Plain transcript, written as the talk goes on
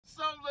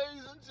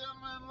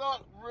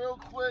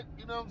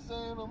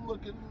I'm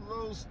looking a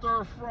little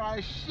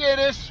stir-fry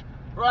shittish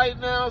right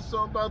now,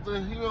 so I'm about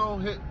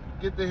to,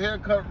 get the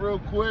haircut real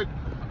quick.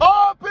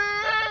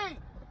 RBE!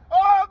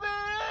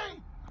 RBE!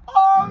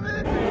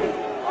 RBE!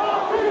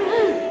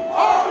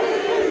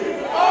 RBE!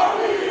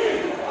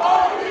 RBE!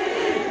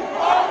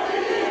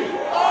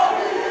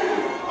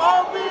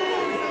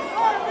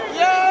 RBE!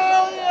 Yo!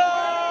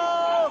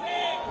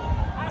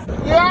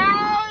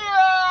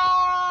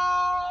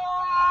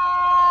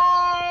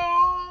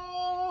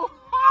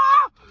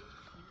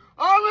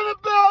 I'm in the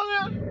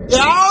building! Yo!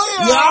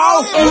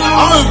 I'm in the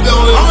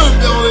building!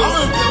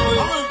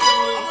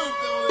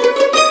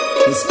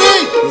 It's me!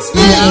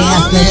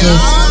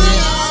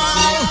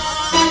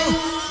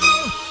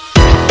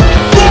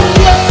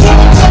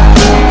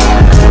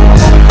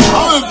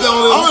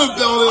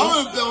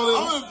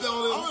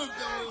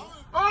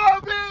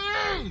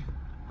 RBE!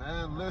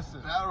 Man,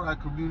 listen, Battle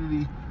Rap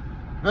community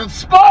then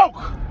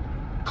spoke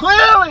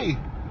clearly.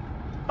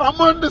 I'm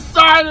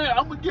undecided.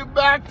 I'm gonna get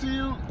back to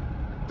you.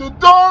 The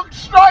dog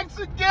strikes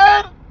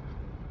again.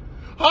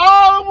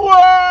 Harlem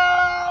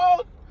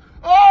World.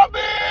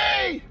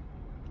 RBE!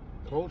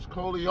 Coach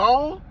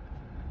Coleon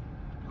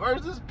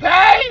versus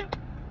Payne.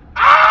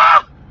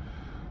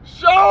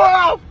 Show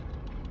off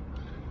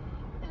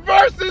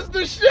versus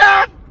the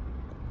chef.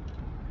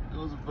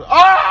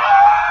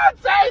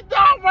 Tay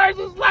Dog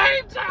versus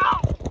Lane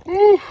Child.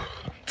 Ooh,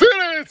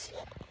 titties,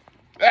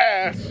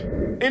 ass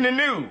In the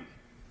news.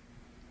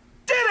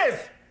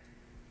 Dennis!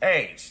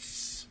 Hey,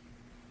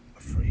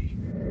 free.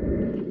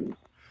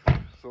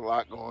 There's a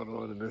lot going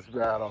on in this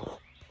battle.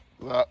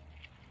 Look,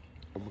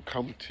 I'm gonna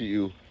come to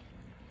you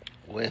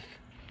with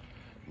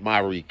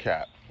my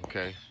recap,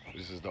 okay?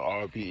 This is the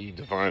RBE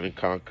Divine and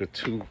Conquer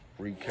 2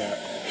 recap.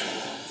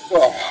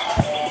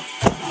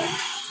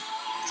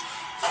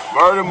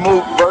 Murda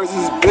Mook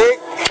versus Big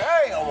K.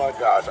 Oh my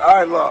gosh. All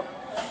right, look.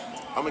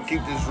 I'm gonna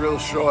keep this real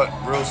short,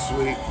 real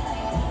sweet,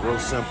 real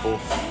simple.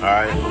 All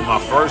right, on my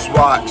first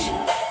watch,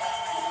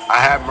 I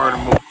had Murda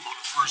Mook on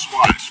the first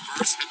watch,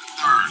 first and the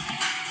third.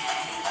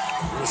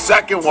 On the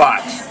second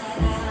watch,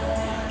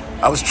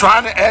 I was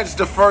trying to edge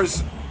the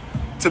first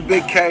to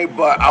Big K,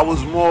 but I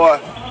was more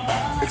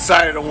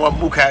excited on what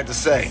Mook had to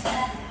say.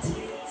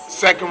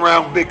 Second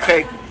round, Big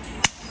K,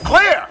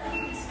 clear.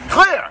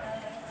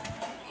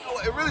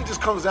 It really just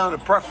comes down to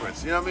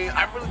preference, you know what I mean?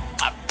 I really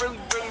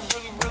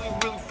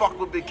fuck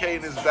with Big K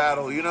in this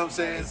battle, you know what I'm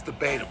saying? It's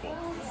debatable,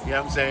 you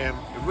know what I'm saying?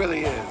 It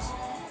really is.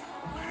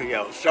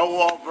 Yo, Show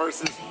Off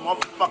versus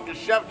motherfucking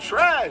Chef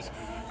Trash.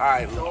 All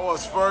right, Show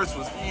Off's first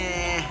was,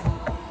 you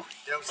know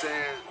what I'm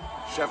saying?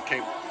 Chef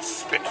came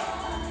spit,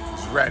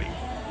 was ready.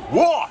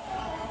 War!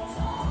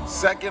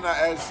 Second, I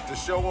edged the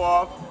Show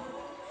Off.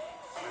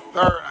 The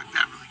third, I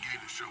definitely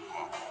gave the Show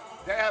Off.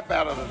 They had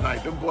battle of the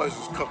night. Them boys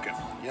was cooking.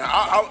 Yeah,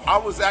 I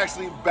was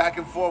actually back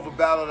and forth with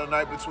battle of the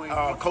night between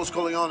Coach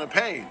Coleon and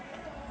Payne,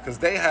 because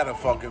they had a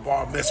fucking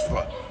bar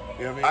mitzvah.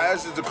 You know what I mean? I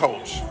edged the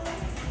coach.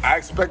 I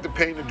expected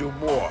Payne to do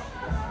more,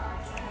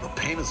 but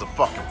Payne is a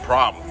fucking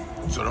problem,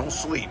 so don't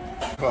sleep.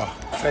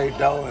 Tay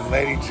Doe and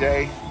Lady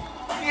J.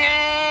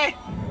 Yeah.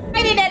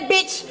 Braided that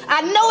bitch.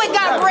 I know it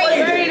got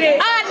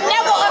braided. I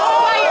never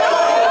aspired.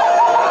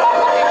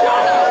 Let it go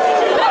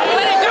now.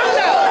 Let it go now.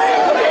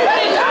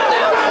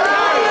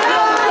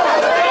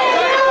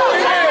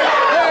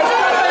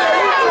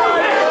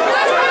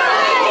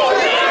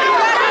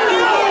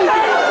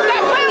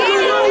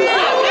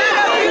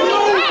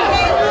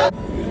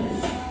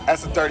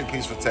 That's a 30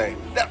 piece for Tay.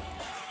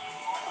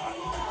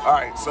 All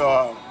right,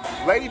 so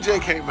Lady J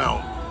came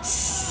out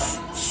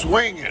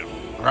swinging,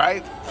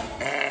 right?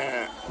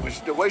 And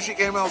the way she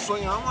came out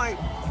swinging, I'm like,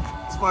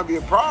 this might be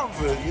a problem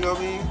for her, you know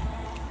what I mean?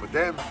 But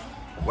then,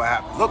 what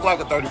happened? Looked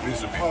like a 30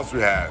 piece of me. What else we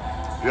had?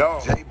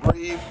 Yo, Jay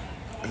Breed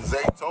and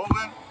Zay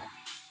Tobin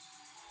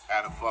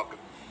had a fucking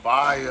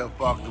fire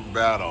fucking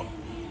battle.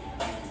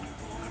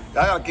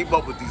 Y'all gotta keep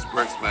up with these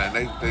bricks, man.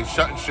 They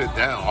shutting shit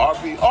down.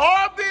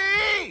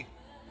 RBE!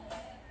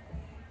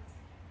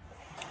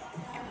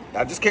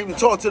 I just came to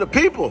talk to the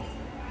people.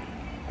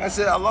 I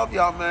said, I love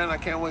y'all, man. I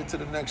can't wait till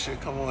the next shit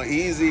come on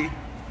easy.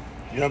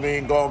 You know what I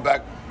mean? Going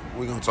back,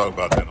 we're gonna talk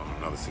about that on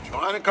another situation.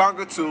 Divine and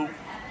Conquer 2,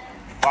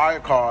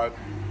 fire card.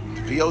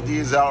 The VOD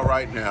is out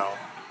right now.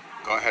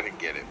 Go ahead and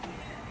get it.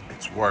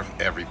 It's worth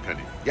every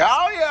penny. Yo!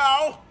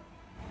 I'm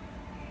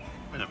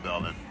in the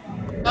building.